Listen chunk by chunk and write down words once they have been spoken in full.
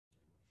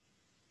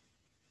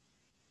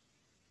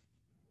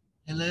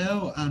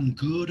Hello and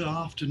good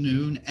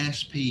afternoon,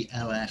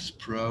 SPLS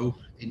Pro,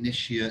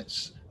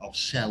 initiates of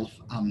self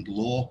and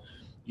law.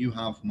 You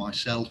have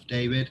myself,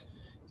 David,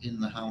 in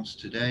the house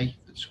today,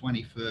 the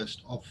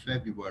 21st of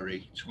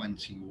February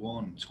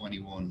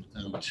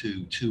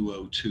 2102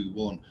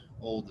 2021.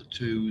 All the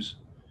twos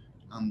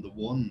and the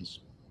ones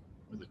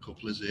with a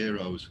couple of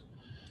zeros.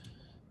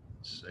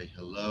 Say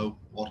hello.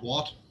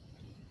 What?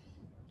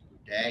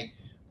 Good day,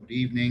 good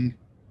evening,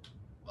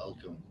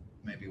 welcome.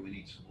 Maybe we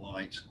need some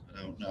light.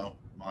 I don't know.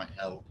 Might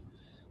help.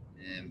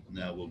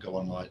 No, we'll go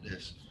on like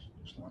this.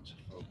 Just like to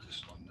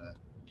focus on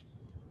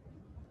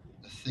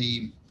the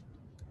theme.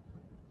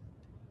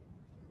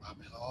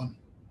 Babylon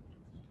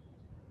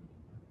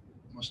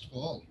must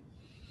fall.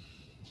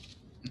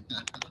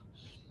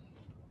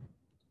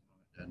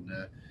 And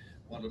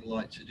what I'd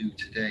like to do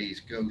today is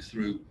go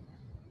through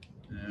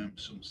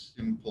some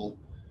simple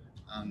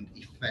and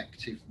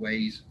effective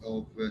ways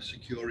of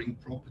securing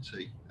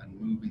property and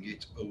moving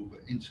it over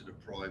into the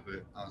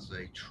private as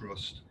a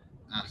trust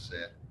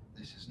asset.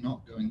 This is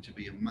not going to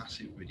be a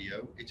massive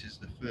video. It is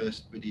the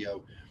first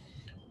video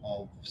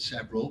of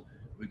several.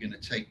 We're going to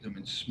take them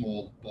in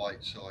small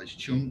bite-sized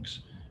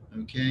chunks.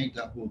 Okay,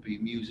 that will be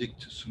music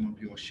to some of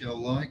your show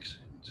likes.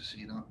 To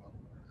see that one,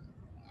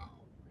 wow,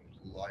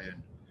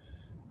 lion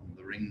on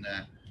the ring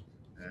there.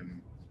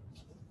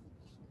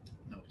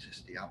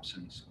 Notice the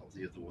absence of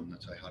the other one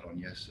that I had on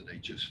yesterday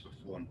just for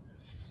fun.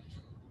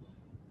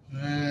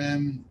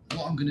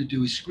 What I'm going to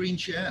do is screen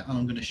share, and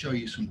I'm going to show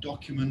you some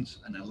documents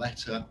and a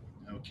letter,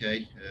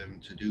 okay,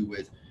 to do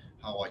with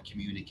how I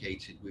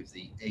communicated with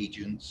the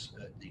agents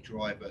at the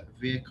Driver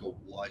Vehicle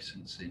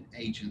Licensing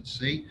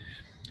Agency.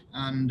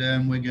 And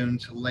we're going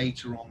to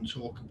later on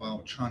talk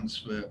about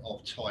transfer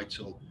of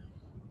title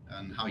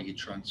and how you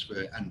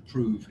transfer and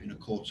prove in a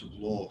court of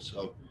law.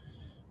 So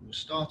we'll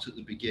start at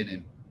the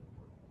beginning,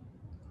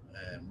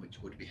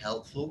 which would be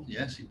helpful.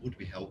 Yes, it would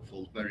be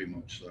helpful, very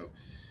much so.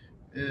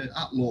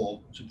 At law,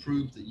 to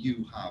prove that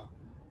you have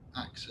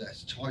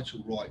access,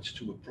 title rights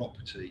to a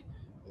property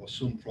or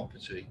some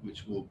property,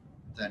 which will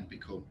then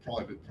become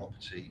private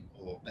property,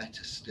 or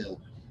better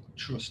still,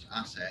 trust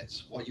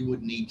assets, what you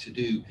would need to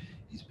do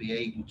is be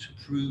able to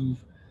prove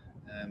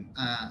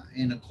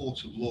in a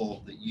court of law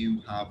that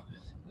you have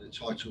the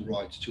title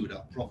rights to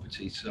that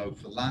property. So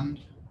for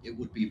land, it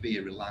would be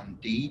via a land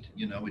deed,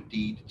 a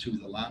deed to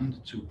the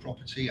land, to a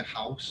property, a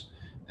house.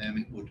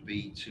 It would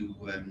be to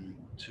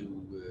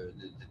the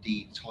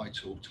deed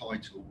title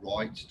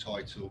right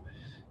title.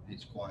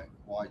 It's quite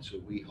so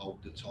we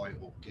hold the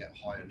title, get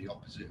high on the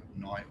opposite of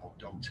night, or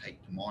don't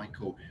take the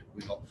Michael.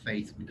 We got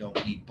faith, we don't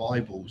need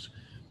Bibles.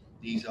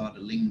 These are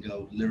the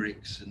lingo,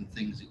 lyrics, and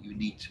things that you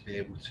need to be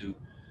able to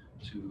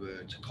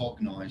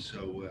cognize.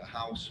 So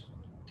house,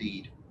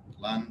 deed,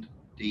 land,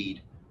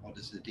 deed. What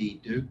does the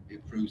deed do?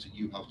 It proves that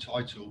you have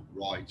title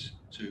rights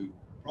to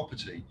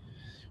property.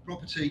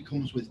 Property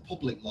comes with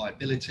public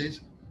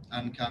liabilities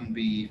and can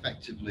be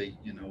effectively,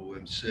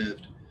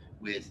 served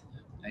with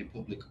a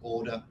public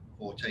order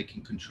for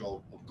taking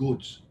control of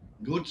goods.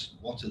 Goods,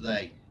 what are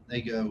they?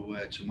 They go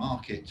to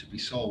market to be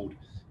sold.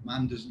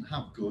 Man doesn't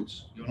have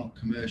goods. You're not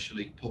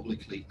commercially,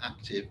 publicly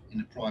active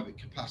in a private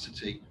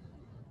capacity.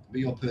 Be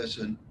your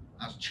person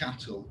as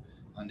chattel,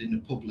 and in the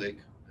public,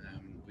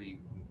 we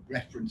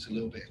reference a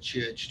little bit of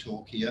church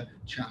talk here.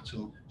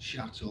 Chattel,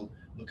 chattel.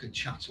 Look at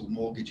chattel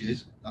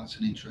mortgages. That's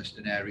an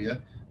interesting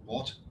area.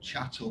 What?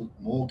 Chattel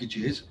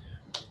mortgages.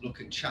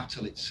 Look at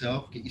chattel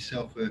itself. Get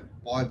yourself a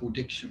Bible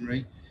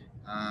dictionary.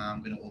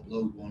 I'm going to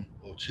upload one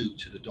or two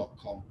to the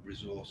 .com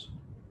resource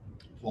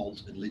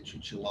vault and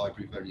literature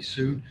library very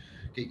soon.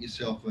 Get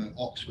yourself an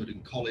Oxford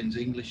and Collins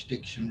English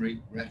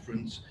dictionary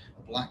reference,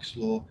 a Black's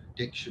Law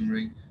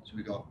dictionary. So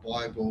we've got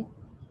Bible,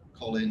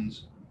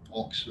 Collins,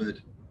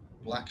 Oxford,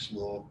 Black's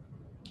Law.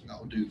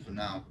 That'll do for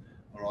now.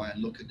 All right,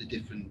 and look at the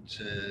different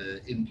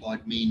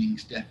implied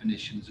meanings,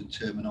 definitions, and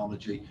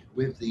terminology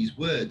with these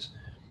words.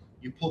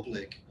 Your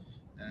public,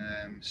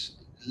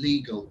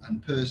 legal,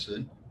 and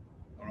person.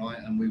 All right,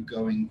 and we're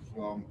going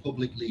from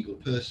public legal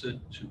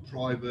person to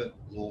private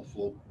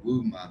lawful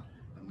womb man,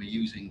 and we're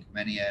using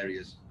many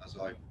areas as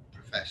I've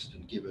professed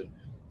and given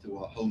through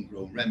our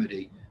homegrown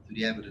remedy, through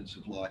the evidence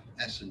of life,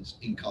 essence,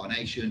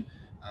 incarnation,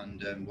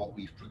 and what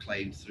we've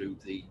proclaimed through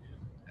the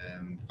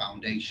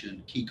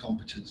foundation key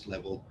competence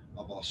level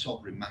of our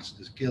Sovereign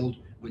Masters Guild,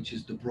 which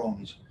is the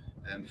bronze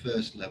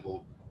first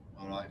level.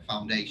 All right,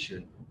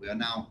 foundation. We are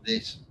now,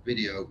 this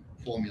video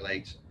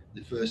formulates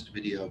the first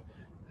video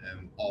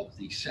of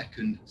the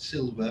second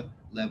silver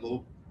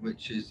level,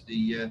 which is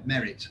the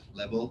merit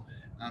level,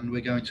 and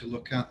we're going to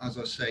look at, as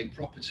I say,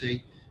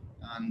 property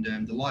and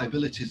the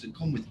liabilities that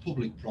come with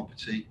public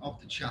property of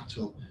the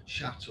chattel,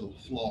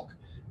 flock,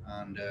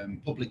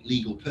 and public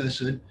legal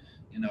person.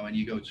 And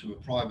you go to a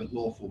private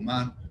lawful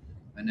man,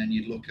 and then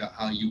you'd look at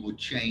how you would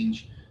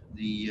change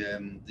the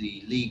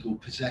legal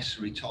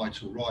possessory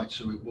title right.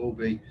 So it will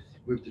be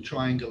with the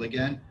triangle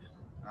again,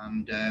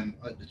 and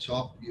at the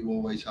top you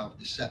always have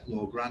the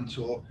settlor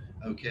grantor.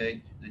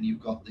 Okay, then you've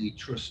got the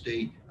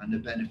trustee and the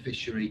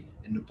beneficiary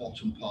in the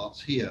bottom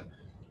parts here.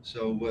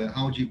 So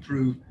how do you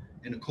prove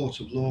in a court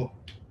of law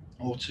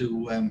or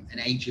to an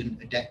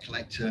agent, a debt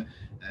collector,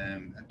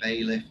 a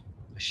bailiff,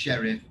 a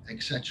sheriff,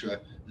 etc.,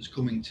 that's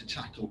coming to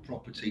tackle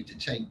property, to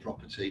take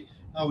property?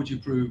 How would you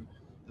prove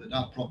that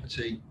that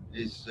property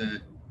is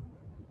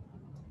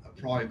a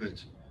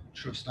private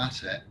trust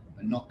asset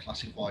and not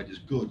classified as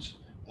goods,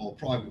 or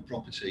private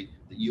property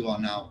that you are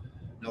now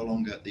no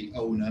longer the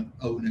owner,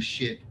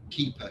 ownership,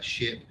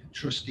 keepership,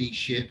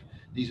 trusteeship?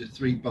 These are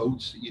three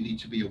boats that you need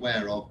to be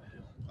aware of: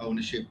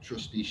 ownership,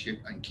 trusteeship,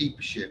 and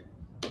keepership.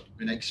 I'm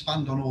going to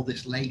expand on all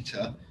this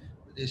later.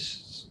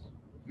 This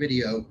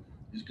video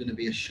is going to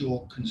be a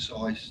short,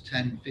 concise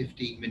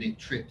 10-15 minute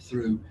trip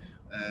through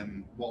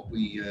what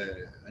we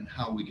and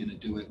how we're going to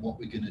do it, what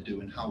we're going to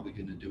do and how we're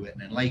going to do it.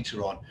 And then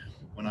later on,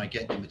 when I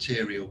get the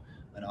material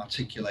and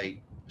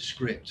articulate a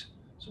script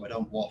so I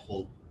don't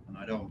waffle and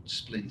I don't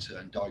splinter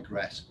and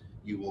digress,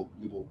 you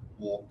will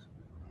walk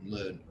and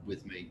learn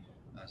with me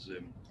as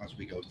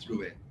we go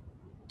through it.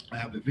 I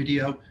have a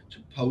video to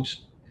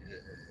post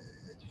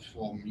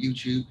from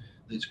YouTube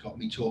that's got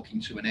me talking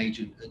to an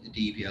agent at the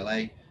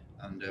DVLA,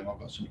 and I've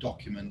got some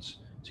documents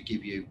to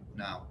give you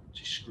now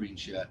to screen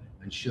share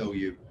and show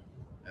you,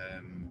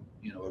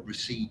 a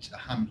receipt, a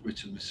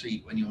handwritten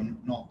receipt when you're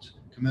not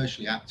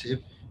commercially active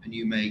and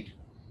you make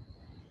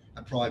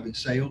a private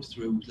sale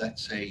through,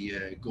 let's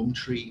say,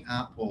 Gumtree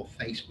app or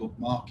Facebook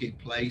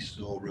Marketplace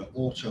or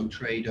Auto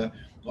Trader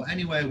or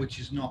anywhere which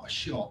is not a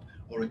shop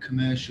or a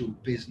commercial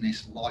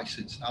business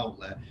licensed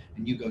outlet,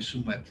 and you go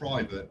somewhere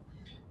private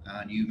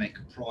and you make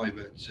a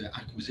private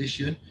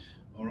acquisition,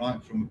 all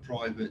right, from a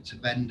private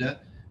vendor,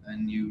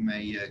 and you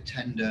may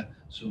tender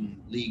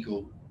some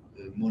legal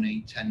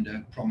money,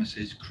 tender,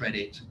 promises,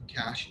 credit,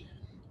 cash.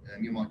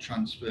 You might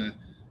transfer,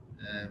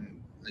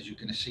 as you're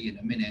going to see in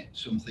a minute,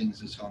 some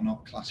things that are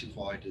not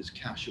classified as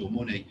cash or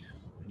money,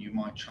 and you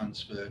might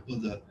transfer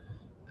other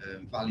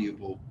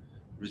valuable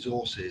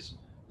resources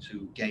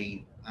to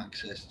gain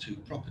access to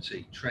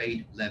property.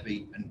 Trade,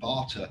 levy, and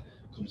barter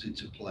comes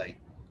into play.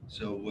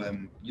 So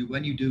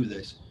when you do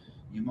this,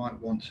 you might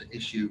want to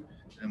issue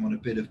on a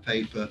bit of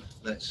paper,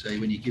 let's say,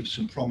 when you give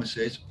some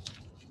promises.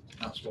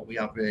 That's what we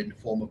have in the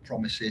form of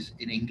promises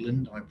in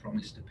England. I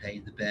promise to pay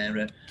the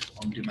bearer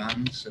on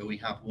demand. So we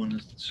have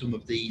some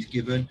of these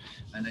given,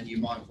 and then you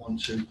might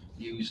want to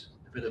use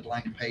a bit of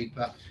blank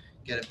paper,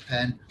 get a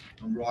pen,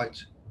 and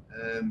write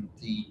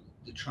the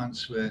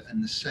transfer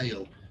and the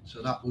sale.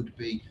 So that would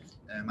be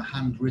a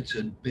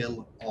handwritten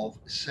bill of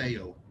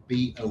sale,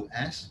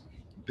 BOS,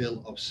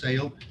 bill of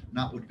sale, and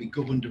that would be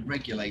governed and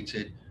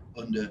regulated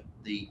under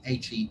the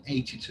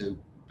 1882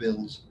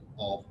 Bills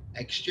of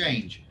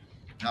Exchange.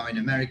 Now in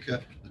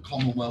America, the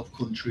Commonwealth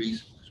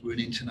countries, because we're an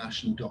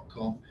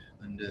international.com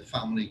and a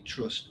family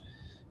trust,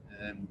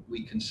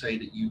 we can say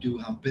that you do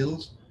have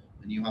bills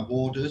and you have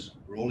orders.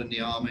 We're all in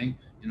the army.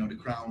 The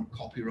Crown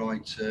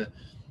copyright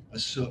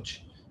as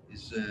such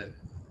is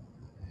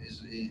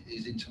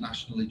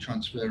internationally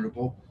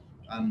transferable,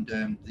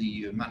 and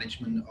the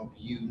management of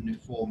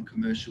uniform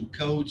commercial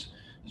codes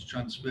is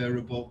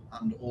transferable,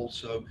 and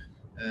also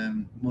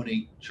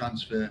money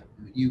transfer.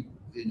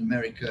 In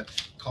America,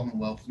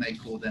 Commonwealth may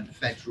call them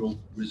Federal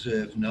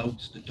Reserve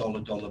notes, the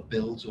dollar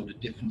bills, or the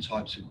different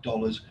types of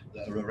dollars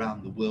that are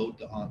around the world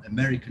that aren't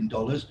American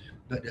dollars,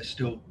 but they're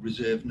still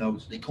reserve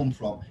notes. They come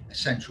from a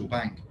central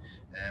bank.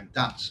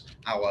 That's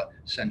our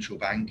central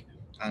bank,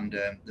 and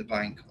the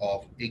Bank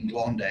of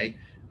England,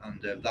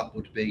 and that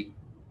would be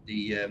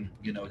the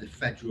the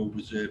Federal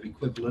Reserve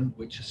equivalent,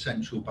 which are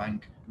central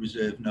bank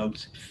reserve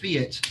notes,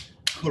 fiat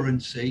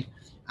currency,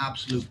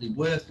 absolutely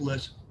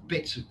worthless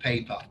bits of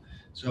paper.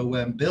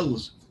 So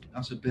bills,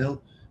 that's a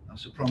bill,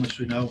 that's a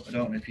promissory note. I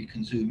don't know if you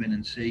can zoom in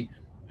and see.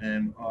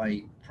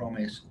 I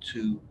promise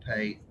to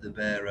pay the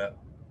bearer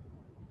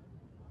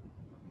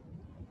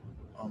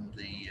on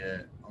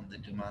the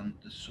demand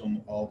the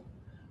sum of,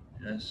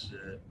 yes,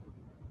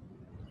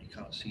 you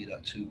can't see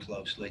that too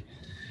closely,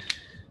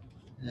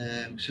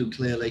 too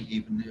clearly,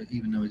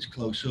 even though it's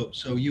close up.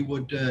 So you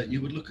would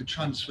look at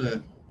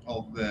transfer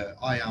of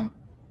I am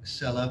a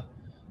seller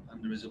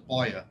and there is a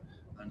buyer,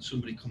 and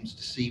somebody comes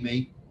to see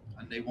me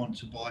and they want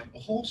to buy a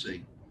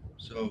horsey.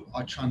 So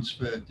I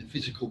transfer the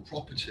physical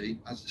property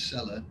as the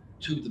seller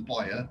to the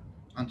buyer,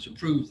 and to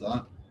prove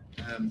that,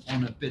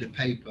 on a bit of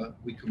paper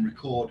we can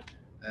record,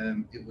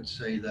 it would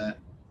say there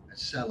a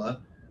seller,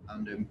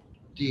 and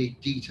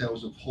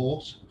details of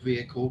horse,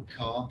 vehicle,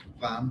 car,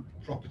 van,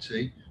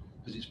 property,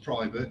 because it's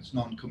private, it's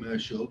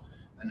non-commercial,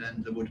 and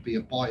then there would be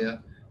a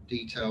buyer,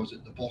 details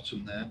at the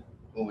bottom there,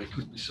 or it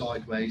could be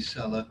sideways,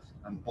 seller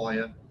and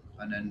buyer,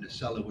 and then the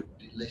seller would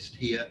list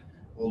here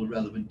all the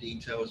relevant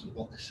details of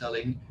what they're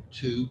selling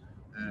to,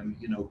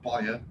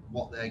 buyer,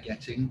 what they're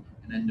getting,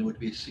 and then there would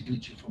be a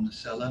signature from the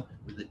seller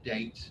with a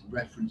date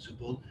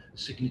referenceable, a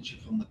signature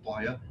from the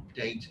buyer,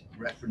 date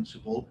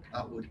referenceable.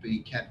 That would be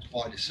kept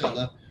by the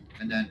seller,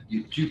 and then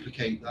you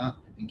duplicate that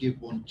and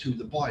give one to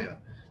the buyer,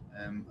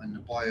 and the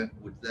buyer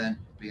would then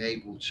be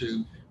able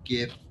to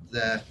give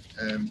their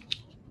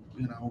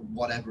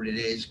whatever it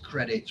is,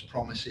 credits,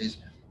 promises,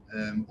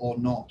 or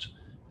not,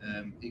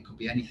 It could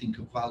be anything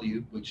of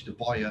value which the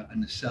buyer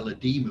and the seller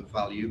deem of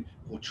value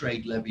for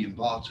trade, levy and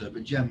barter,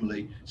 but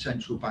generally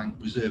central bank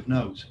reserve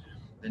notes.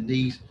 And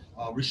these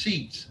are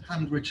receipts,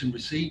 handwritten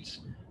receipts,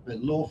 but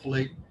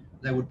lawfully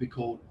they would be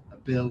called a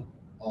bill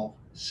of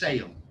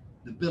sale.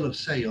 The bill of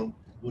sale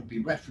would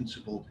be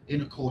referenceable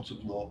in a court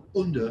of law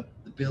under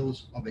the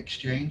bills of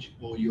exchange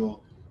or your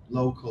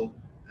local,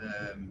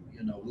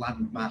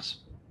 landmass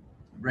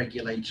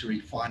regulatory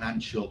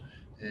financial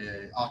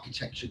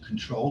architecture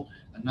control,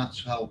 and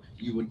that's how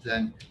you would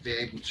then be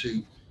able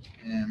to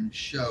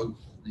show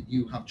that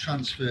you have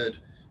transferred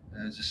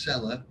as a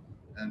seller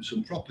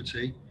some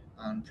property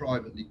and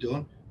privately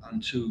done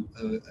and to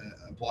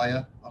a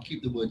buyer. I'll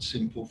keep the word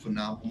simple for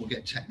now and we'll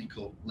get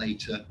technical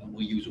later and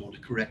we'll use all the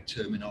correct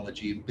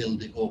terminology and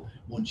build it up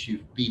once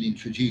you've been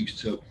introduced.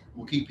 So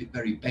we'll keep it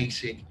very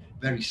basic,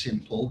 very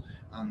simple,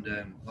 and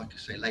like I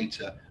say,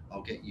 later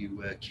I'll get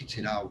you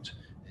kitted out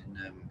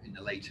in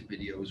the later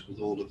videos with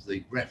all of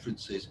the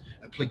references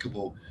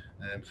applicable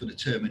for the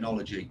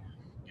terminology,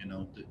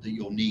 that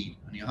you'll need,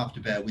 and you'll have to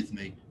bear with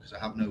me because I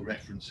have no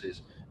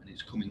references and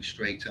it's coming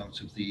straight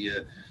out of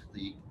the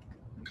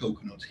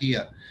coconut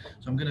here.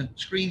 So I'm going to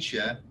screen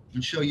share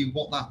and show you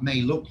what that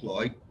may look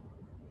like,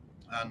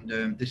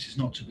 and this is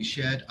not to be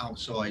shared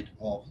outside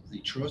of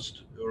the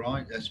trust, all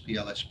right,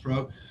 SPLS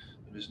Pro.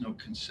 There is no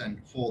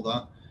consent for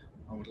that.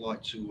 I would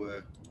like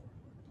to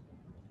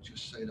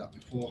just say that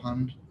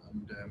beforehand,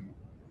 and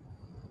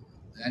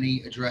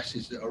any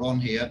addresses that are on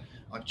here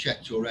I've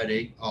checked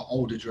already are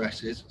old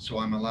addresses, so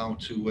I'm allowed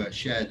to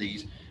share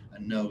these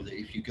and know that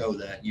if you go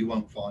there you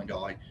won't find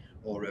I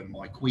or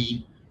my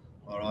queen,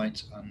 all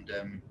right.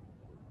 And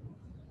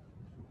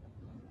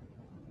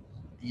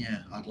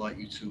yeah, I'd like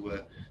you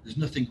to there's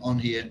nothing on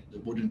here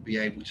that wouldn't be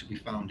able to be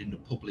found in the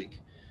public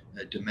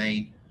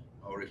domain,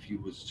 or if you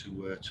was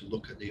to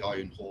look at the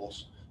Iron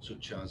Horse,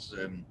 such as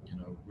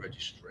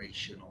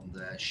registration on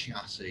their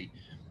chassis,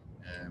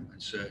 and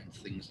certain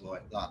things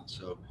like that.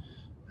 So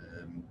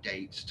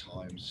dates,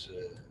 times,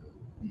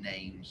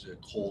 names,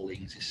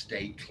 callings,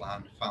 estate,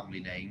 clan,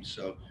 family names.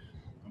 So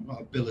I've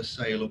got a bill of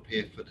sale up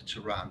here for the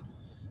Turan,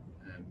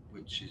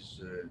 which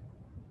is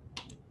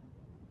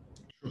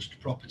trust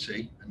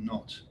property and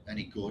not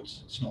any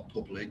goods. It's not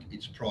public,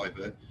 it's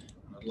private,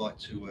 and I'd like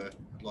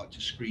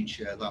to screen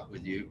share that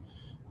with you,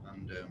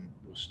 and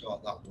we'll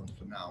start that one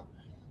for now.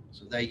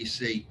 So there you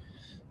see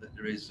that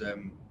there is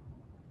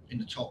in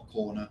the top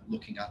corner,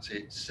 looking at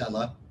it,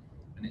 seller,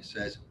 and it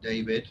says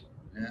David,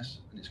 yes,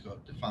 and it's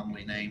got the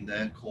family name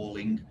there.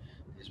 Calling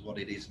is what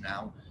it is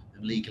now,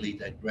 and legally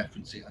they'd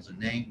reference it as a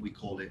name. We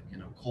call it,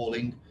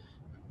 calling,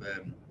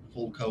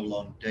 full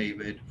colon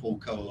David, full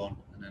colon,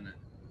 and then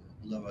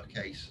a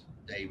lowercase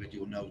David.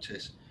 You'll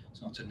notice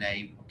it's not a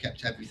name. I've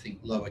kept everything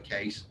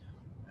lowercase,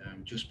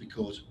 just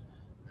because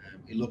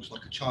it looks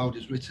like a child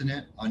has written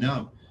it. I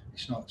know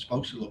it's not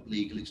supposed to look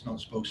legal. It's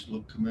not supposed to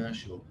look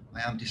commercial.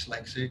 I am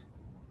dyslexic.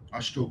 I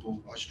struggle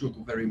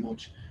very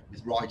much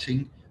with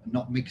writing and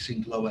not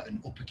mixing lower and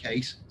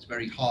uppercase. It's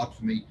very hard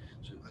for me.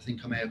 So I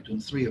think I may have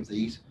done 3 of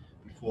these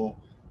before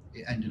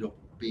it ended up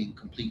being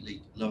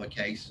completely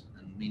lowercase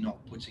and me not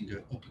putting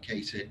an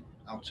uppercase in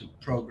out of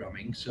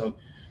programming. So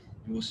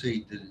you will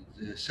see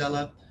the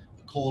seller,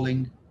 the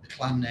calling, the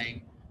clan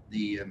name,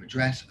 the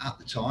address at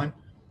the time.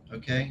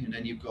 Okay, and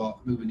then you've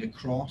got, moving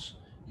across,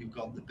 you've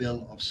got the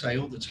bill of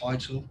sale, the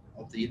title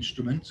of the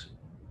instrument.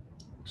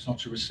 It's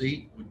not a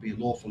receipt, it would be a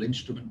lawful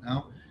instrument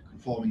now,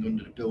 conforming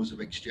under the bills of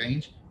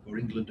exchange for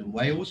England and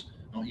Wales,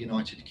 not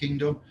United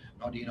Kingdom,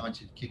 not the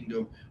United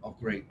Kingdom of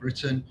Great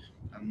Britain,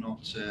 and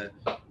not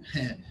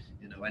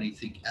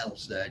anything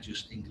else there,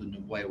 just England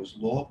and Wales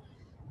law.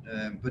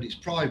 But it's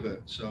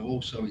private, so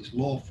also it's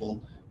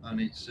lawful, and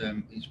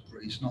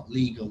it's not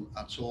legal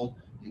at all.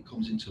 It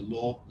comes into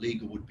law.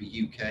 Legal would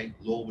be UK,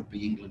 law would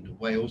be England and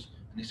Wales,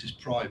 and this is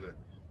private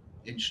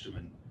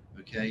instrument.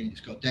 Okay,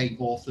 it's got date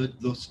authored,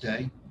 thus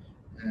day,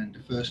 and the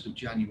 1st of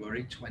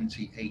January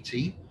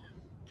 2018.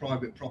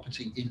 Private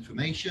property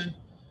information.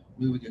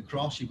 Moving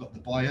across, you've got the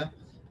buyer,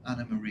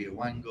 Anna Maria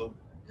Wangle,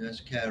 yes,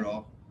 care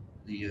of,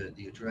 the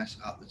address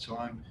at the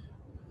time,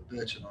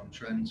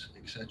 Burton-on-Trent,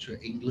 etc.,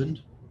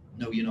 England,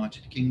 no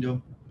United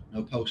Kingdom,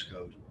 no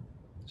postcode.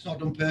 It's not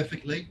done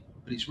perfectly,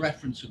 but it's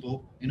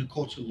referenceable in a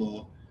court of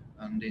law,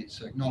 and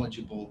it's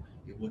acknowledgeable.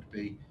 It would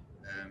be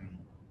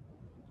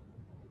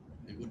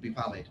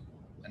valid,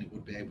 and it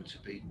would be able to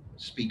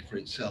speak for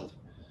itself.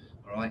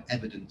 All right,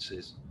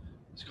 evidences.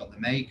 It's got the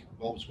make,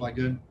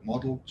 Volkswagen,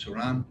 model,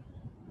 Turan,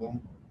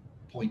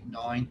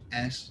 1.9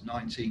 S,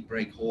 90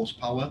 brake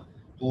horsepower,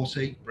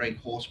 horsey, brake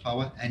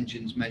horsepower,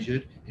 engines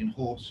measured in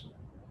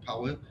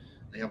horsepower.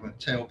 They have a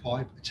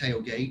tailpipe, a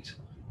tailgate.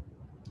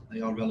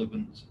 They are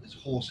relevant as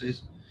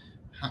horses.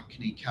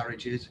 Hackney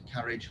carriages,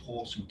 carriage,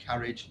 horse and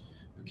carriage.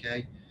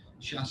 Okay.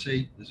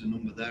 Chassis, there's a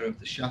number there of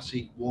the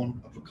chassis,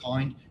 one of a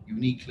kind,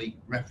 uniquely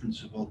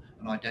referenceable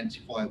and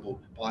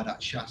identifiable by that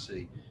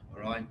chassis.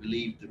 All right, we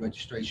leave the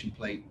registration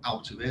plate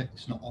out of it.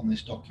 It's not on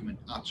this document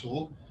at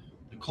all.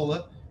 The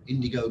colour,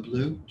 indigo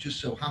blue. Just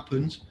so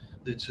happens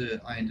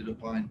that I ended up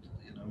buying,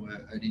 know,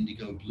 an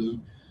indigo blue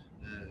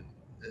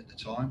at the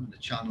time, and the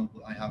channel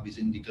that I have is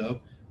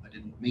indigo. I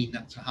didn't mean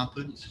that to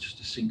happen. It's just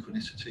a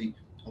synchronicity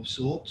of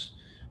sorts.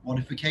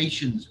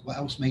 Modifications, what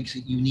else makes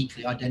it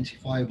uniquely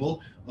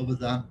identifiable other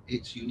than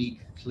its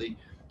uniquely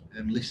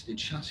listed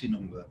chassis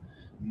number?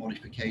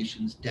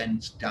 Modifications,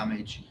 dents,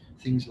 damage,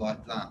 things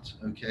like that.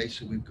 Okay,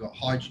 so we've got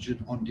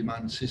hydrogen on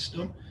demand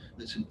system,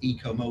 that's an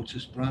Eco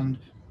Motors brand,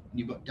 and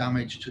you've got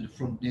damage to the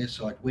front near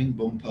side wing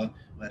bumper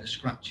where the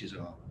scratches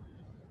are.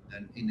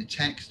 And in the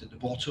text at the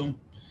bottom,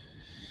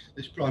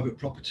 this private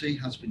property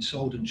has been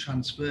sold and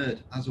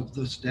transferred as of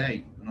this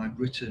day, and I've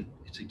written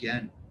it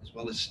again, as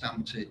well as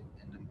stamped it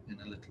in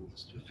a little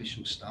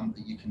official stamp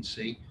that you can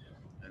see,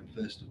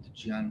 1st of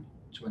Jan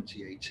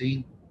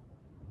 2018,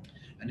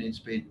 and it's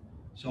been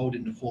sold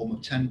in the form of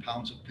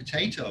 £10 of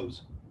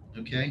potatoes.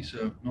 Okay,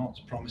 so not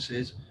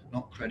promises,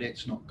 not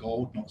credits, not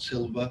gold, not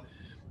silver,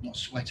 not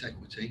sweat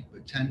equity,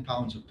 but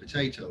 £10 of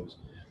potatoes.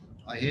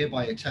 I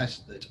hereby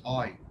attest that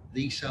I,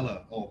 the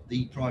seller of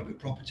the private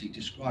property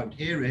described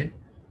herein,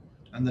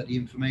 and that the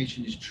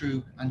information is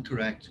true and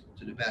correct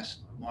to the best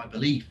of my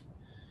belief.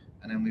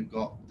 And then we've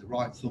got the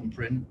right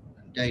thumbprint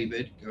and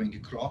David going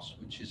across,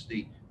 which is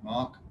the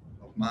mark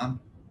of man,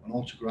 an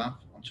autograph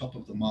on top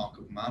of the mark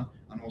of man,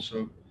 and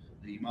also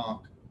the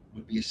mark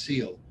would be a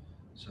seal.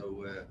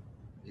 So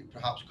it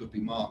perhaps could be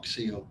mark,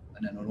 seal,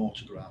 and then an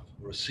autograph,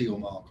 or a seal,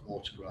 mark,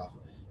 autograph.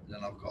 And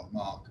then I've got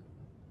mark,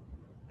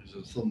 there's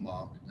a thumb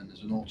mark, and then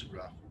there's an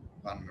autograph,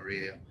 Van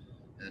Maria,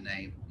 her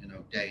name, you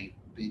know, Dane,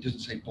 but it doesn't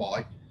say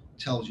by,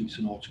 tells you it's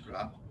an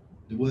autograph.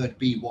 The word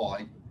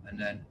BY and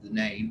then the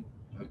name,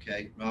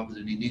 okay, rather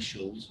than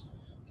initials.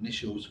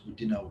 Initials would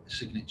denote a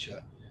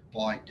signature.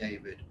 By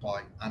David,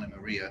 by Anna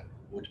Maria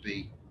would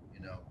be,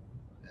 you know,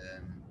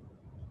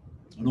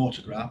 an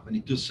autograph, and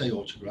it does say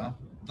autograph.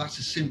 That's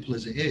as simple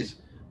as it is.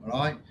 All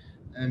right,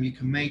 you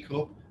can make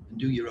up and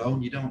do your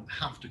own. You don't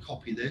have to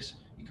copy this.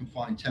 You can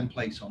find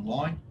templates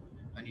online,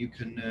 and you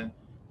can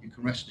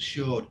rest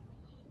assured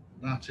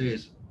that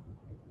is,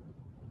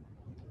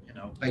 you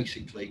know,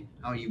 basically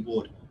how you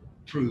would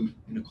prove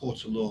in a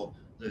court of law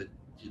that,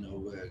 you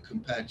know,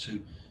 compared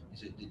to,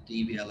 is it the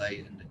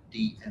DVLA and the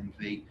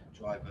DMV,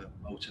 Driver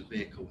Motor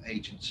Vehicle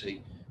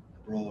Agency,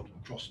 abroad,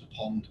 across the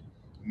pond,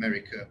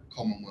 America,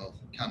 Commonwealth,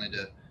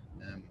 Canada,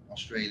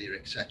 Australia,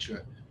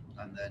 etc.,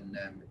 and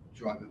then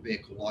Driver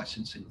Vehicle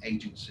Licensing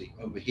Agency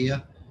over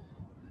here.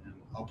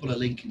 I'll put a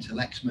link into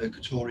Lex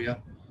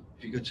Mercatoria.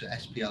 If you go to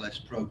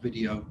SPLS Pro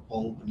Video,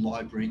 Bulb and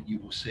Library, you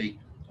will see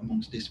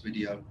amongst this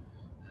video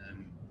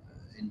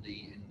in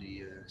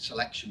the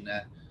selection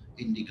there,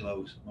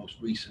 Indiglow's most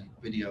recent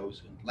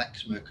videos, and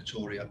Lex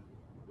Mercatoria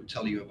will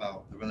tell you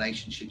about the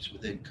relationships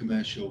within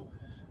commercial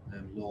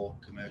law,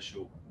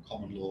 commercial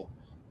common law,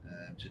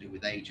 to do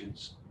with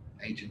agents,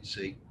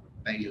 agency,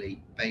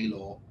 bailey,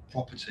 bailor,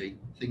 property,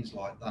 things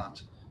like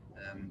that.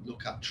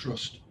 Look at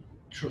trust,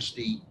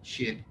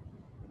 trusteeship,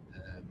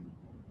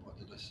 what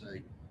did I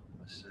say?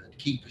 I said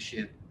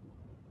keepership,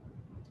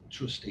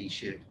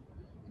 trusteeship.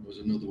 There was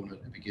another one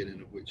at the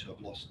beginning of which I've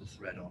lost the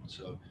thread on,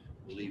 so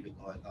we'll leave it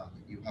like that.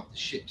 You have the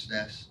ship's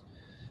desk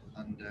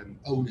and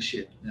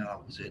ownership. Now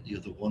that was it, the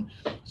other one.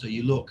 So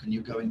you look and you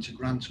go into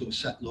grantor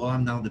settlor.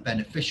 I'm now the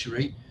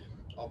beneficiary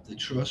of the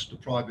trust, the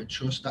private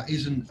trust. That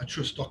isn't a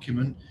trust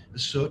document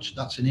as such.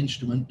 That's an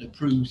instrument that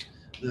proves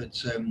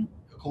that,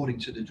 according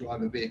to the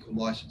Driver Vehicle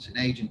Licensing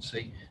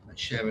Agency,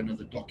 let's share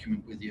another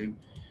document with you,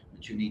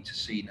 which you need to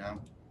see now.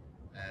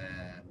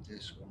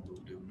 This one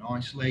will do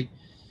nicely.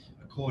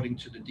 According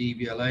to the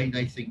DVLA,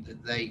 they think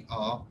that they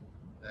are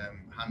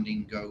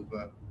handing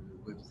over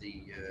with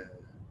the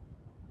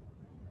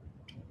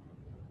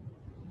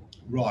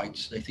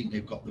rights. They think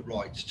they've got the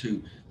rights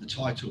to the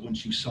title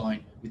once you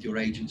sign with your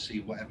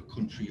agency, whatever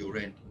country you're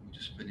in. Let me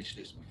just finish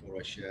this before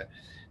I share.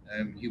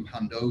 You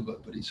hand over,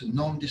 but it's a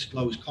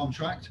non-disclosed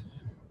contract,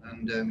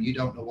 and you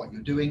don't know what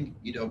you're doing.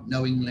 You don't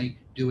knowingly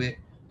do it,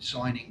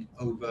 signing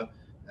over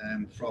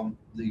from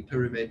the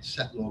pyramid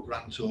settlor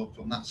grantor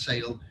from that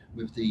sale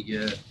with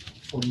the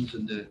funds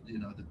and the, you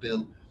know, the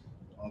bill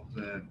of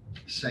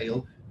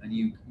sale, and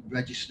you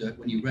register.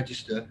 When you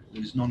register,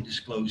 there is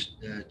non-disclosed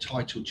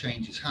title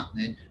changes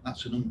happening.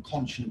 That's an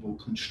unconscionable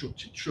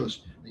constructed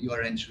trust that you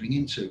are entering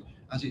into.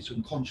 As it's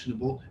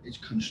unconscionable, it's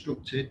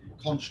constructed.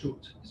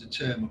 Construct is a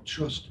term of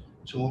trust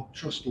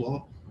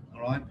law.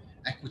 All right,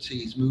 equity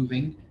is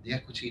moving. The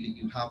equity that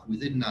you have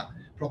within that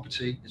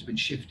property has been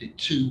shifted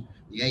to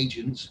the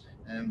agents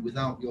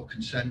without your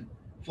consent,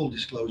 full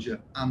disclosure,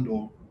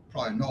 and/or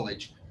prior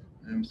knowledge.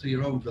 Through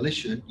your own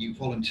volition, you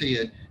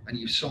volunteered and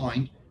you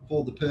signed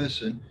for the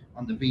person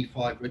on the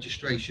V5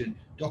 registration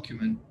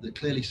document that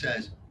clearly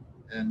says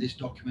this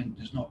document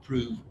does not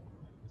prove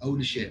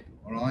ownership.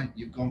 All right,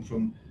 you've gone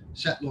from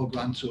settlor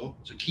grantor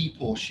to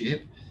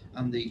keepership,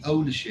 and the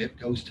ownership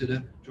goes to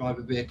the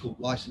Driver Vehicle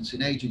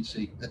Licensing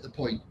Agency at the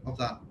point of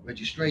that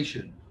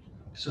registration.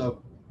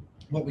 So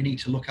what we need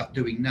to look at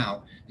doing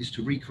now is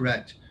to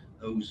recorrect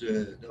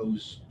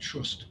those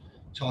trust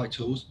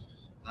titles,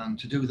 and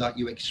to do that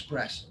you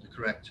express the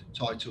correct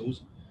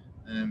titles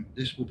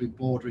This will be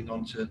bordering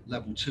onto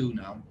level 2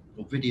 now,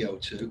 or video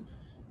 2,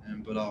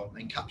 but I'll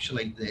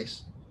encapsulate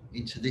this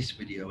into this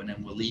video, and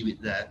then we'll leave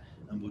it there,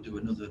 and we'll do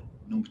another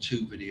number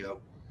 2 video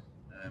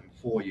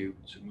for you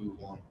to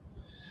move on,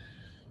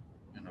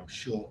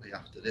 shortly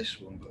after this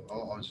one. But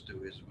what I'll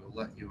do is we'll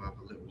let you have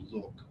a little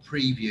look,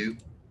 preview,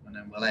 and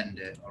then we'll end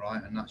it. All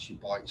right, and that's your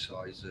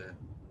bite-size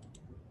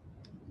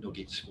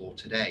nuggets for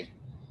today.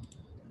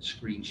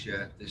 Screen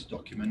share this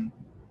document.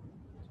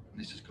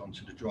 This has gone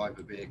to the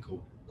Driver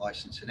Vehicle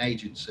Licensing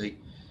Agency.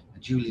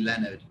 And Julie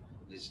Leonard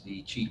is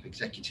the Chief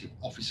Executive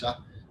Officer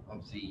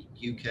of the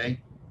UK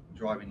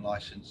Driving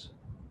License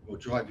or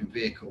Driving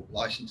Vehicle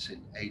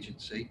Licensing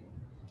Agency.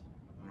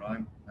 All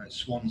right,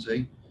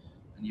 Swansea.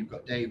 And you've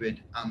got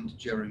David and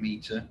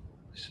Jeremita.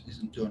 This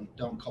isn't done.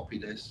 Don't copy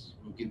this.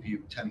 We'll give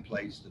you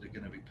templates that are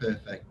going to be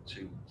perfect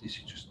to. This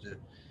is just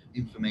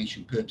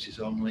information purposes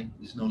only.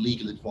 There's no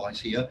legal advice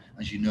here,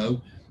 as you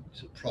know.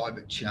 It's a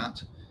private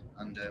chat,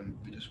 and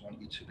we just want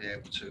you to be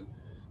able to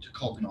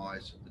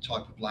cognise the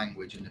type of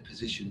language and the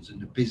positions and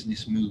the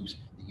business moves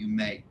that you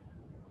may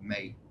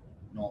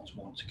not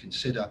want to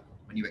consider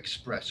when you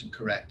express and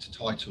correct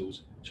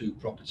titles to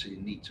property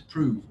and need to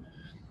prove.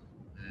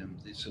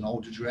 It's an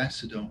old address,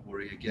 so don't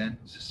worry again.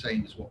 It's the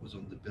same as what was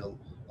on the bill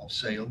of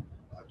sale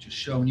I've just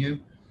shown you.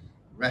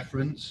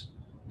 Reference,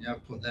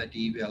 I've put their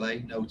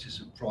DVLA, Notice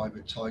of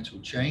Private Title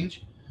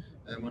Change.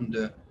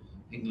 Under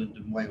England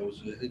and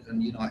Wales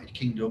and United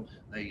Kingdom,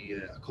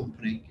 a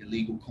company, a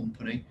legal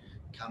company,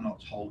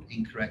 cannot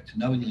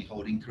knowingly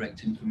hold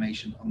incorrect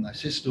information on their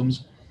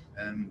systems.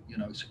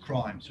 It's a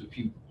crime. So if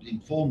you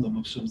inform them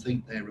of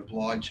something, they're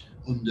obliged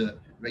under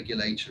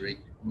regulatory,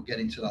 and we'll get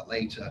into that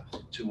later,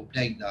 to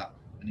update that.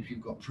 And if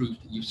you've got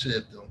proof that you've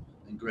served them,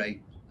 then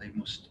great, they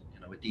must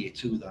adhere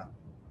to that.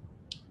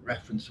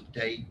 Reference of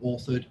date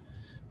authored,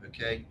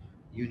 okay.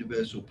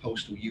 Universal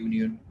Postal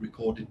Union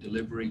recorded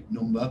delivery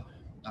number,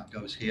 that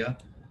goes here.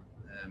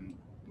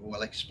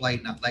 We'll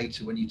explain that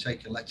later. When you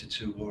take a letter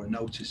to or a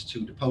notice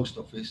to the post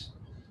office,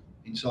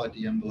 inside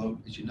the envelope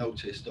is your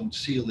notice. Don't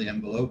seal the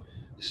envelope.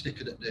 The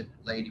sticker that the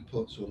lady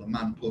puts or the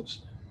man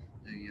puts,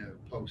 the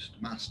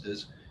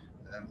postmasters,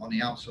 on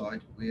the outside,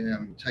 we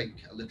take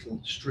a little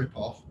strip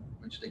off,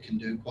 which they can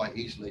do quite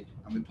easily,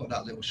 and we put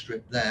that little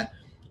strip there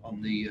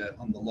on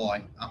the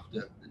line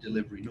after the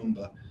delivery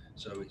number,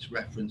 so it's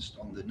referenced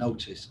on the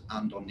notice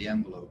and on the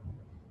envelope.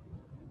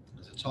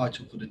 There's a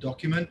title for the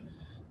document: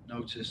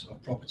 Notice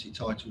of Property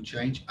Title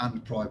Change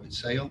and Private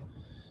Sale.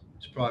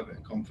 It's private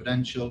and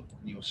confidential,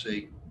 and you'll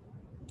see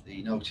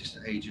the notice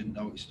to agent,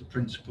 notice to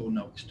principal,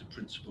 notice to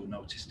principal,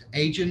 notice to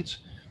agent,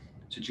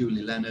 to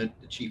Julie Leonard,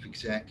 the Chief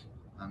Exec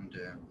and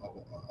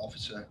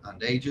Officer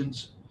and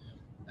agents.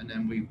 And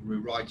then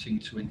we're writing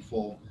to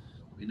inform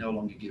we no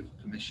longer give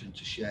permission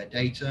to share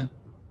data,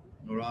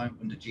 all right,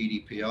 under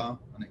GDPR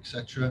and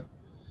etc.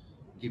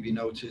 Give you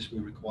notice we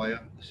require.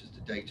 This is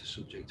the data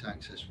subject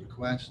access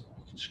request.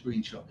 You can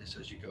screenshot this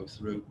as you go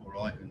through, all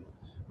right, and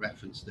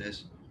reference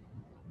this.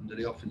 Under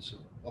the Office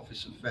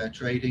of Fair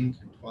Trading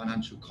and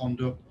Financial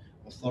Conduct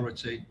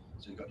Authority,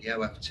 so you've got the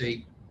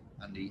OFT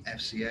and the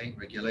FCA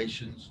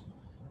regulations,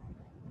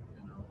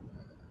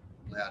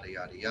 yada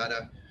yada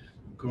yada.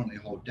 I currently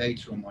hold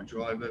data on my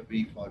driver,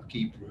 V5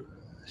 keeper,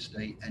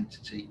 estate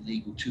entity,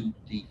 legal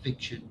 2D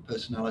fiction,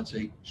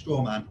 personality,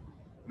 strawman,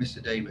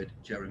 Mr. David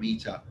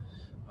Jeremita.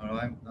 All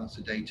right, that's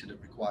the data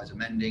that requires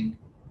amending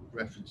with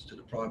reference to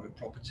the private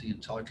property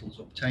and titles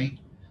obtained.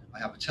 I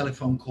have a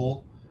telephone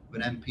call of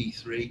an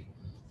MP3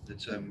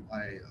 that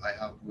I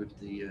have with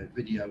the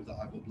video that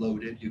I've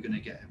uploaded. You're going to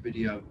get a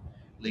video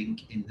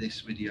link in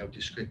this video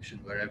description,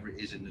 wherever it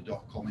is in the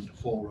 .com in the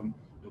forum.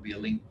 There'll be a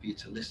link for you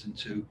to listen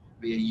to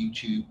via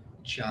YouTube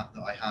chat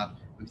that I had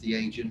with the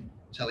agent,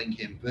 telling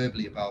him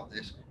verbally about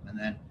this, and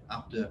then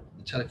after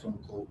the telephone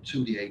call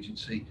to the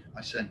agency,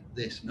 I sent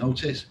this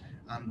notice,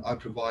 and I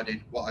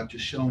provided what I've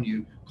just shown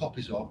you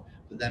copies of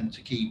for them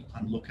to keep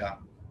and look at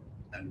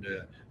and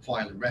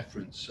file and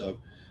reference. So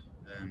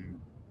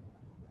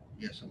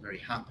yes, I'm very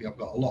happy. I've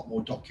got a lot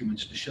more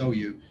documents to show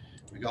you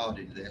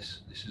regarding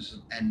this. This is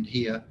an end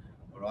here,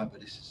 all right,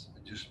 but this is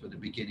just for the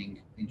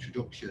beginning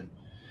introduction.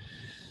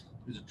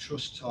 There's a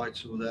trust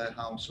title there,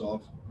 House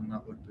of, and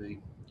that would be,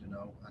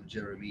 and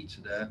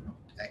Jeremita there.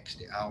 I've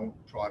X'd it out,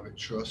 private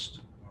trust.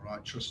 All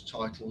right, trust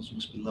titles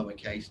must be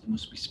lowercase, they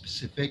must be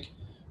specific.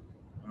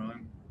 All right.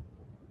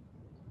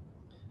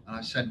 And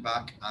I sent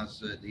back,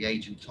 as the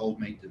agent told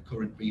me, the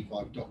current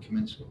V5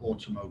 documents for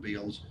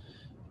automobiles,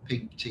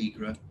 pink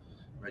Tigra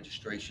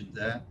registration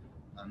there,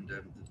 and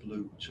the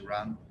blue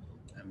Turan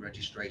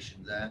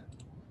registration there.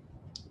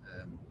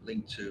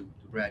 Linked to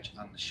the reg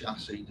and the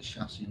chassis. The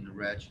chassis and the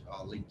reg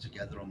are linked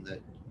together on the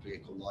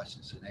vehicle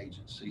licensing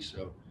agency.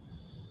 So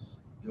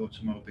the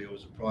automobile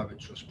is a private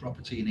trust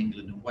property in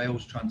England and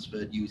Wales,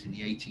 transferred using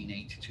the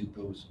 1882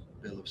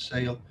 bill of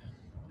sale.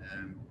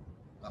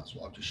 That's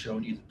what I've just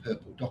shown you, the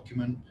purple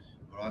document,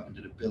 all right,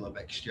 under the bill of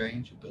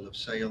exchange. A bill of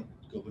sale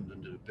is governed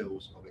under the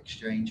Bills of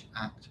Exchange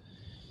Act.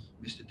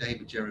 Mr.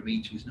 David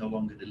Jeremita is no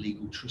longer the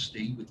legal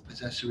trustee with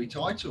possessory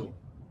title.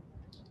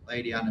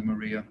 Lady Anna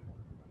Maria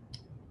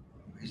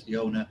is the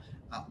owner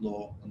at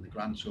law and the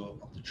grantor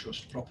of the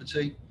trust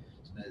property.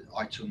 So the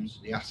items,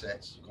 the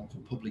assets have gone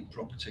from public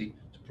property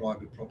to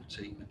private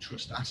property and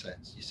trust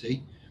assets, you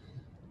see.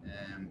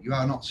 You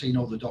are not seeing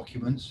all the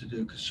documents to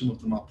do because some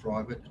of them are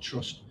private. The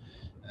trust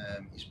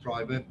is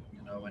private,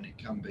 and it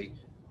can be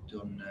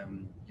done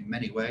in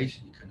many ways.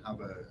 You can have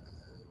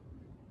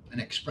an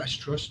express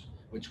trust,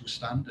 which will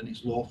stand and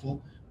it's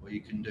lawful, or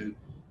you can do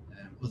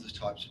other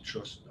types of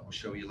trust that I'll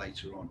show you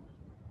later on.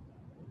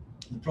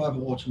 The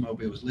private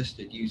automobile is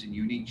listed using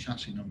unique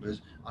chassis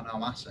numbers on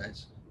our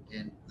assets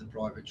in the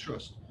private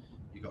trust.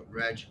 You've got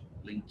reg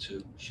linked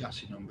to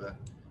chassis number,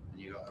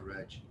 and you've got a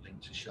reg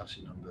linked to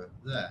chassis number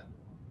there.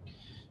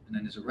 And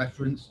then there's a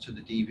reference to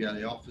the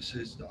DVLA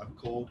officers that I've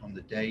called on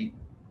the day.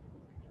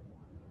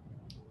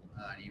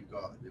 And you've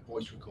got the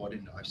voice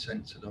recording that I've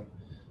sent to them.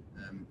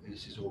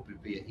 This is all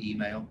via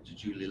email to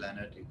Julie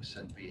Leonard. It was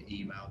sent via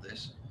email,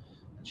 this,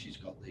 and she's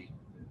got the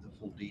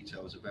full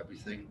details of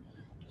everything.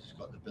 She's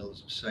got the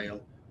bills of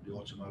sale, the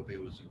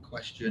automobile was in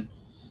question.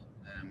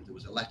 There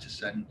was a letter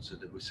sent, so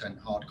that was sent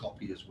hard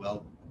copy as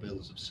well,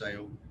 bills of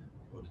sale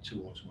for the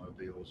two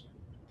automobiles,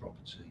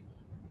 property.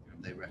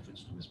 They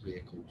referenced them as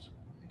vehicles,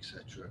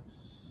 etc.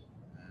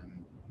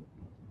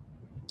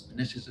 And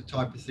this is the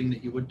type of thing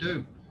that you would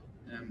do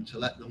to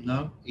let them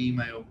know,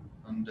 email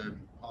and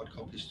hard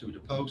copies through the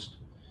post.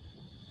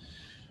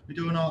 We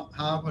do not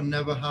have and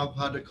never have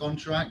had a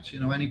contract.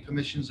 Any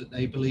permissions that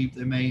they believe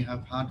they may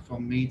have had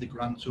from me, the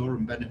grantor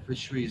and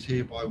beneficiary, is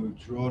hereby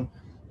withdrawn,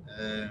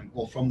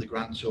 or from the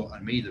grantor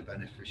and me, the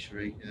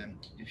beneficiary.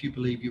 If you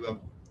believe you have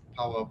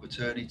power of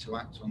attorney to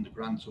act on the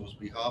grantor's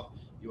behalf,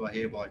 you are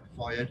hereby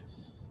fired.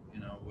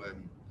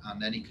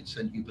 And any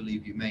consent you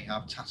believe you may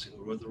have, tacit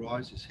or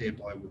otherwise, is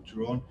hereby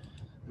withdrawn.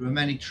 There are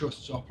many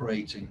trusts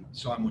operating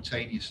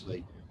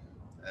simultaneously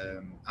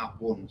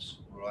at once.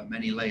 All right,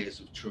 many layers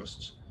of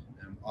trusts.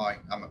 I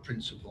am a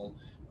principal.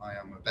 I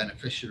am a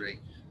beneficiary.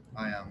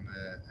 I am,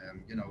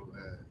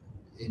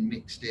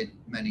 mixed in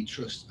many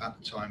trusts at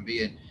the time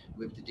being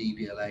with the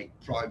DVLA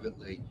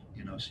privately.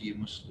 So you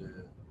must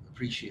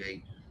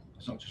appreciate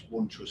it's not just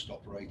one trust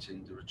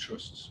operating. There are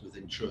trusts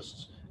within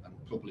trusts, and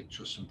public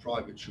trusts and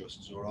private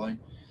trusts. All right.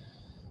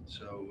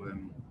 So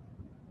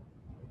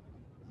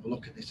we'll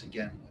look at this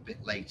again a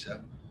bit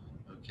later.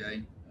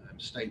 Okay.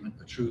 Statement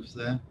of truth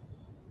there.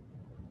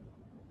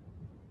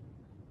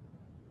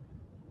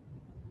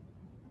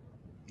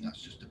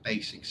 That's just a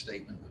basic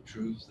statement of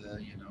truth there.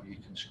 You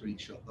can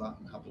screenshot that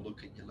and have a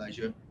look at your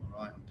leisure,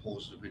 all right, and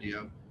pause the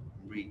video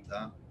and read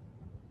that.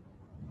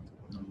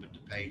 Numbered the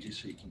pages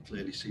so you can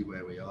clearly see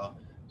where we are.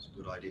 It's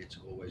a good idea to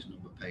always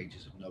number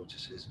pages of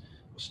notices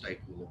or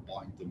staple or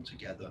bind them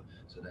together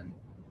so then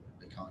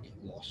they can't get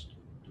lost.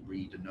 The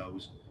reader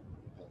knows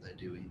what they're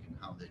doing and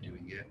how they're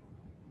doing it.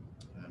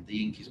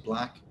 The ink is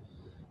black.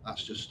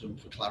 That's just done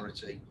for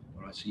clarity,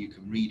 all right, so you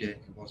can read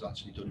it. It was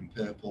actually done in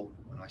purple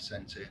when I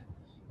sent it.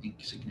 Ink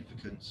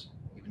significance,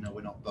 even though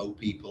we're not bow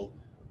people,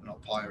 we're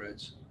not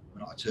pirates, we're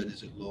not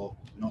attorneys at law,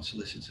 we're not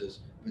solicitors,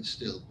 but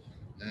still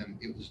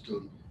it was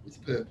done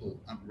with purple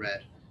and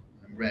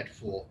red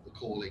for the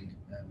calling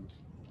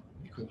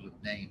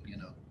equivalent name,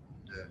 and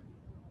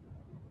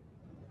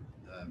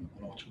an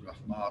autograph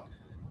mark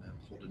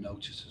for the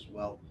notice as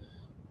well.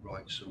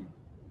 Right thumb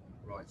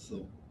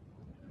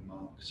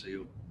mark,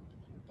 seal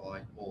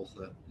by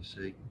author, you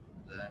see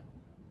there,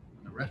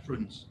 and a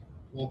reference,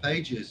 4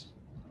 pages,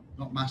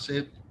 not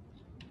massive.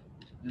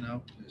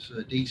 It's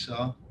a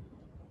DSAR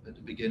at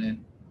the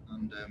beginning,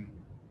 and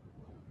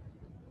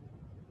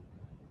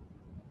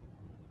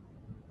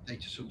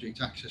data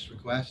subject access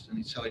request, and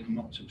it's telling them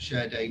not to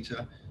share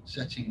data,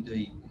 setting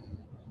the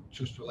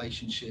trust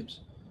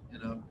relationships,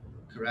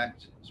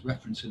 correct. It's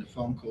referencing a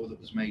phone call that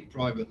was made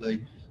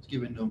privately. It's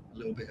giving them a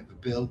little bit of a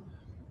bill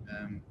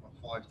of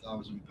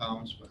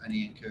 £5,000 for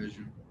any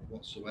incursion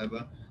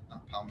whatsoever.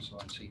 That pound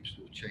sign seems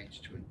to have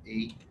changed to an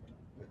E,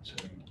 but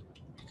you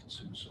can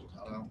soon sort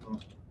that out though.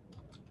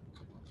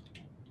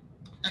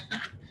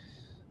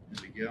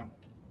 There we go.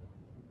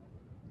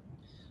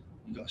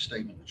 You've got a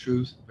statement of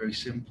truth, very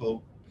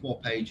simple, 4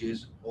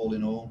 pages all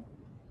in all,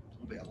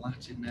 a little bit of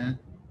Latin there.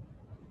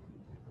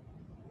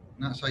 And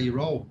that's how you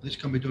roll. This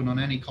can be done on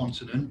any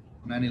continent,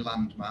 on any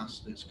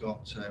landmass that's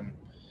got a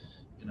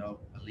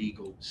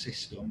legal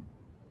system,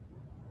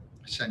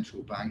 a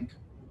central bank.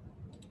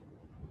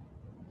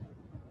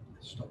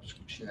 Stop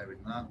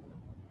sharing that,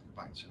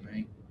 back to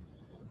me.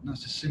 And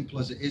that's as simple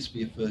as it is for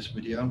your first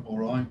video, all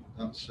right.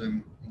 That's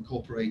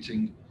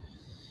incorporating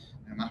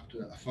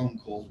after a phone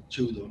call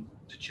to them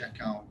to check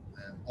out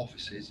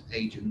offices,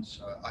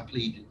 agents. I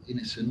plead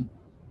innocent.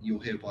 You'll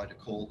hear by the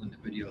call in the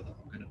video that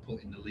I'm going to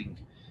put in the link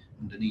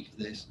underneath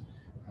this.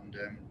 And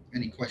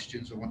any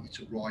questions, I want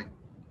you to write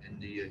in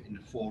the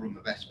forum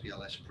of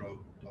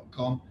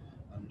splspro.com.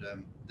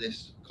 And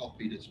this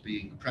copy that's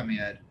being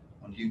premiered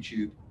on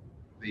YouTube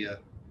via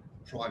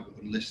private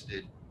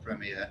unlisted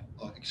premiere,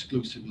 or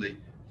exclusively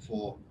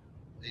for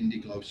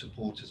Indiglo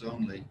supporters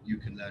only, you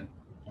can then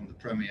on the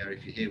premiere,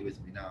 if you're here with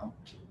me now,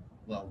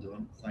 well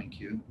done, thank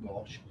you,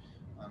 Bosch,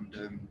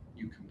 and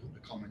you can put the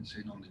comments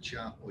in on the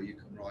chat, or you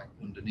can write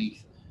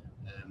underneath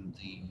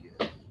the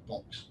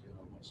box,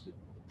 once the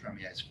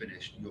premiere is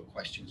finished, your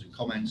questions and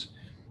comments,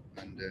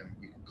 and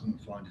you can come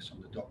and find us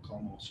on the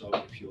 .com also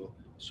if you're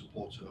a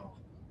supporter of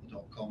the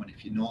 .com, and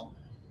if you're not,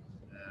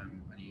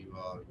 and you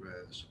are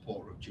a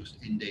supporter of Just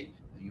Indie,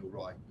 then you'll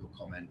write your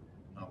comment,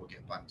 and I will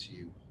get back to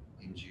you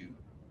in due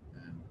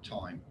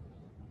time.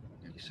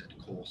 I nearly said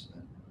course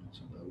then, not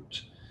a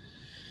vote.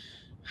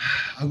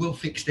 I will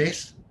fix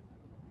this,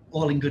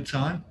 all in good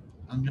time.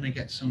 I'm going to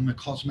get some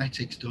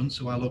cosmetics done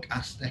so I look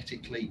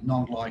aesthetically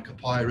not like a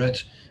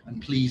pirate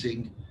and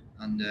pleasing.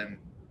 And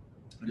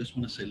I just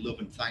want to say love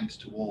and thanks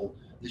to all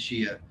this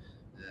year,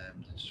 the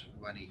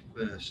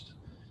 21st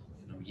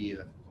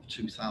year of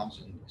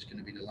 2000. It's going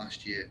to be the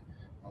last year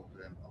of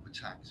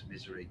Attacks,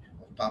 Misery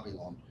of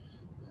Babylon.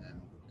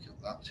 Look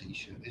at that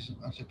t-shirt,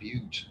 isn't that a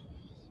beaut?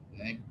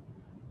 Okay.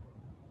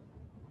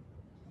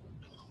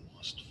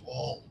 Must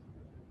fall.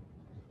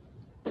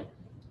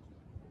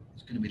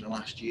 It's going to be the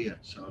last year,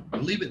 so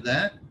we'll leave it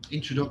there.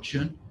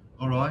 Introduction,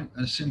 all right,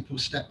 a simple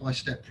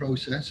step-by-step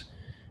process,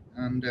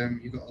 and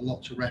you've got a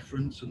lot to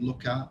reference and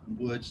look at, and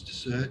words to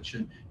search,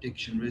 and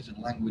dictionaries and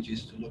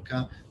languages to look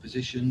at,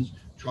 positions,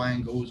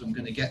 triangles. I'm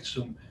going to get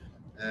some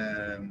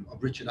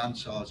of Richard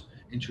Ansar's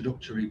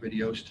introductory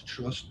videos to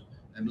Trust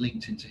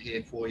linked into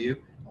here for you.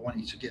 I want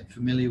you to get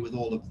familiar with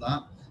all of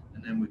that,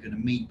 and then we're going to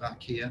meet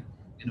back here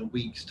in a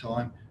week's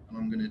time, and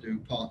I'm going to do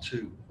part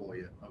 2 for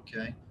you.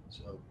 Okay,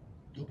 so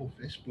double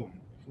fist bump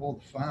for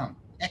the fam.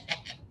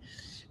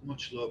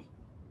 Much love.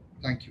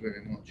 Thank you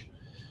very much.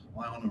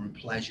 My honor and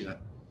pleasure.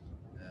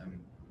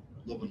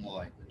 Love and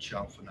light, and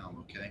ciao for now.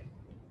 Okay.